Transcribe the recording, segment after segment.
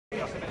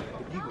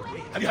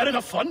Have you had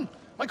enough fun?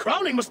 My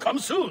crowning must come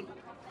soon.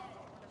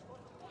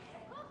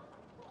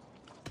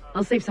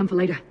 I'll save some for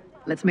later.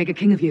 Let's make a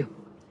king of you.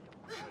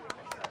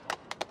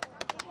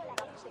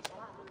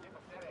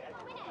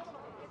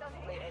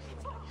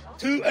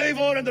 To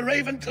Eivor and the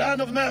Raven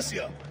clan of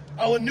Mercia,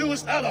 our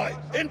newest ally,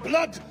 in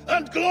blood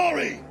and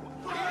glory!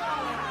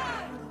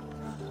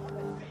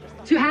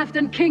 To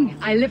Halfdan King,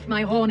 I lift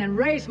my horn and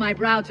raise my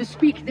brow to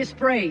speak this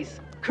praise.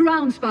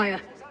 Crownspire,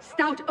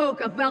 stout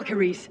oak of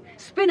Valkyries,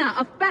 spinner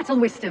of battle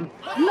wisdom,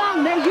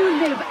 long may you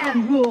live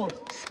and rule.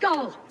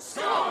 Skull!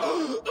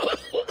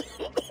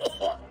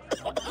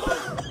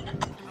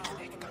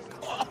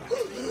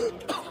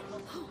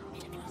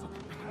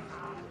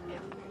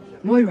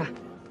 Moira,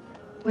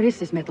 what is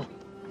this metal?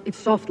 It's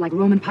soft like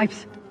Roman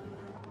pipes.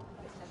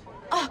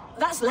 Oh,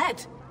 that's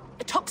lead.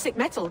 A toxic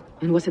metal.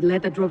 And was it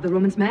lead that drove the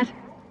Romans mad?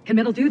 Can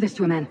metal do this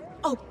to a man?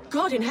 Oh,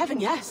 God in heaven,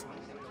 yes.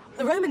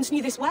 The Romans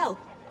knew this well.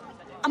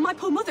 And my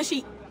poor mother,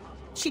 she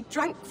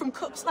drank from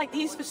cups like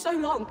these for so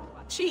long.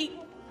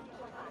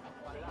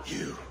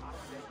 You.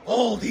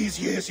 All these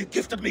years you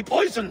gifted me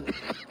poison.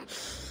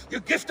 You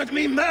gifted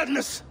me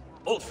madness.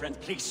 Old friend,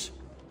 please.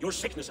 Your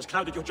sickness has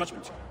clouded your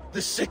judgment.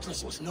 This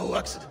sickness was no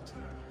accident.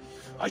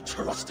 I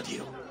trusted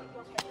you.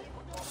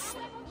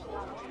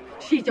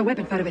 Sheath your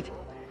weapon, Faravid.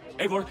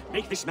 Eivor,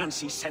 make this man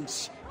see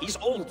sense. He's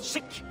old,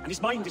 sick, and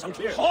his mind is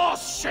unclear.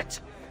 Horse shit!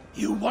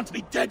 You want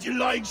me dead, you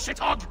lying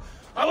shithog?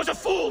 I was a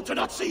fool to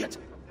not see it.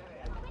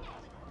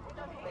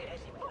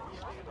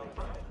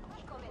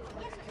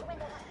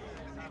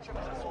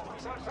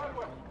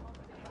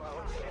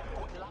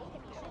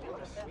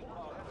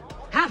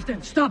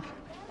 Halfdan, stop!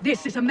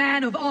 This is a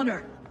man of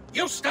honor.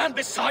 You stand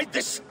beside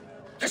this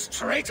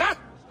traitor?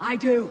 I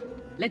do.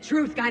 Let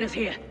truth guide us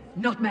here,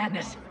 not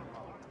madness.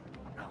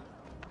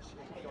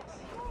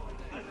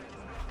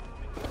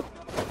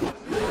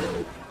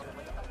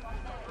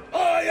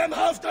 I am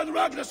Halfdan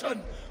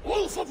Ragnarsson,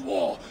 Wolf of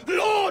War,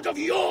 Lord of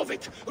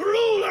Jorvik,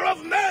 ruler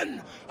of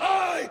men!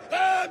 I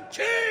am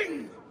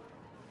king!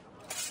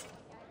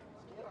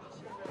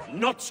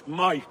 Not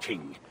my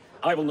king.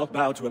 I will not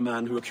bow to a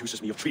man who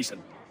accuses me of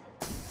treason.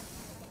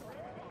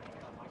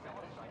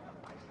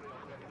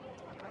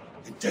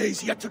 In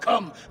days yet to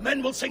come,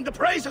 men will sing the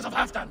praises of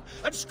Halfdan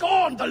and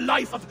scorn the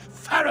life of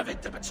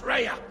Faravid the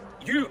betrayer.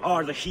 You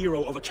are the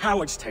hero of a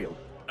coward's tale.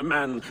 A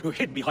man who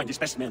hid behind his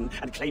best men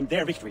and claimed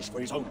their victories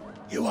for his own.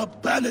 You are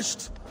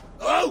banished.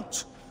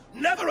 Out!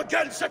 Never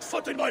again set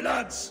foot in my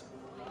lands!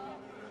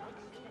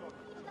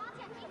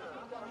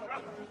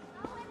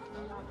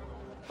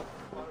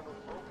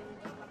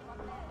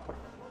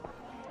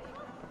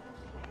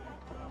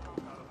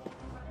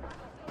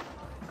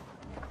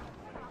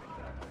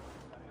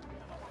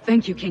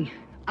 Thank you, King.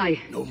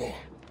 No more.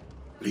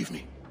 Leave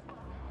me.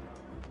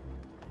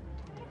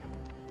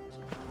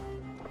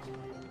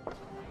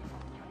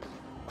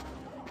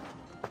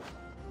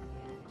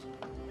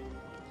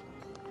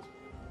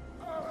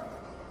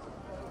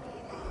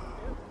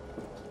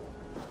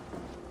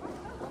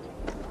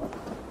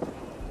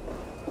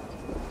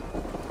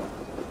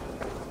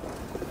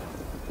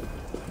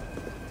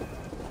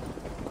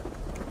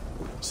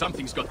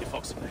 Something's got the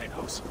fox in the hen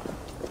house.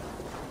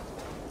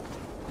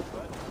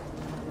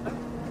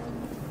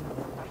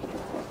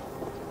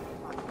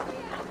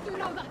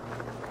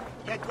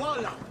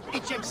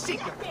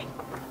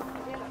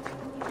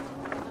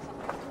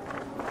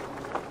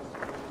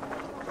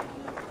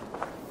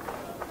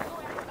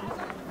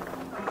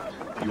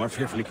 You are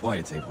fearfully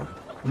quiet, Eivor.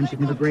 One should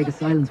never break a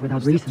silence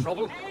without reason.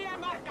 Trouble?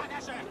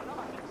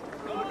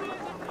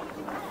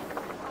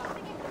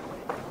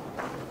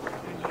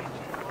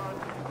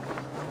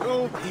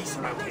 No peace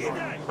around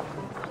here.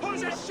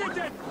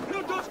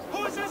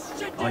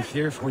 I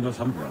fear for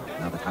Northumbria,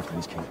 now that Halfdan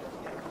is king.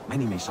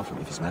 Many may suffer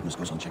if his madness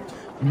goes unchecked.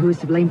 And who is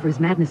to blame for his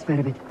madness,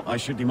 Faravid? I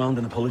should demand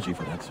an apology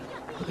for that,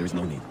 but there is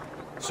no need.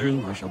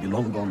 Soon I shall be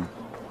long gone,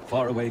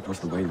 far away across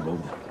the Whale Road,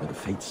 where the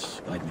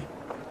fates guide me.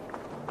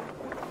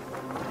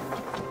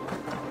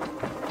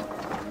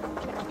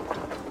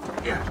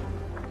 Yeah.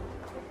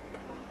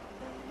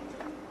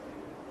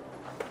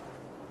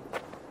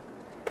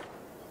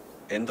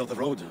 End of the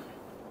road.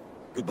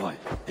 Goodbye,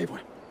 Eivor.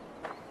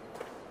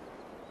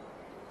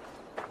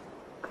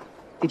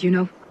 Did you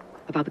know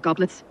about the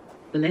goblets?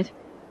 The lead?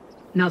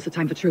 Now's the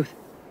time for truth.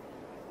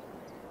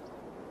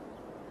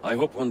 I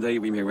hope one day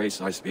we may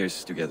raise our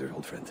spears together,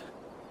 old friend.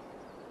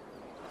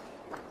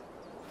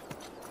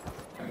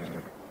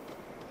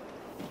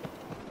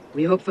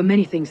 We hope for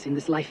many things in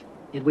this life,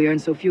 yet we earn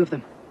so few of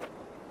them.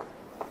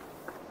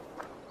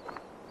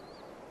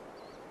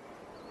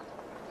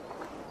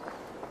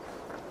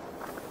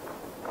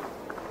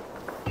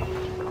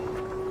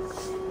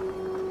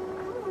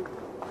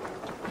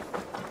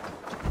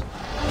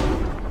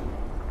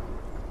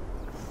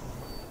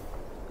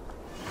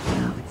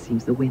 Now it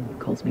seems the wind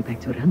calls me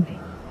back to Randi.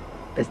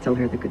 Best tell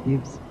her the good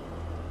news.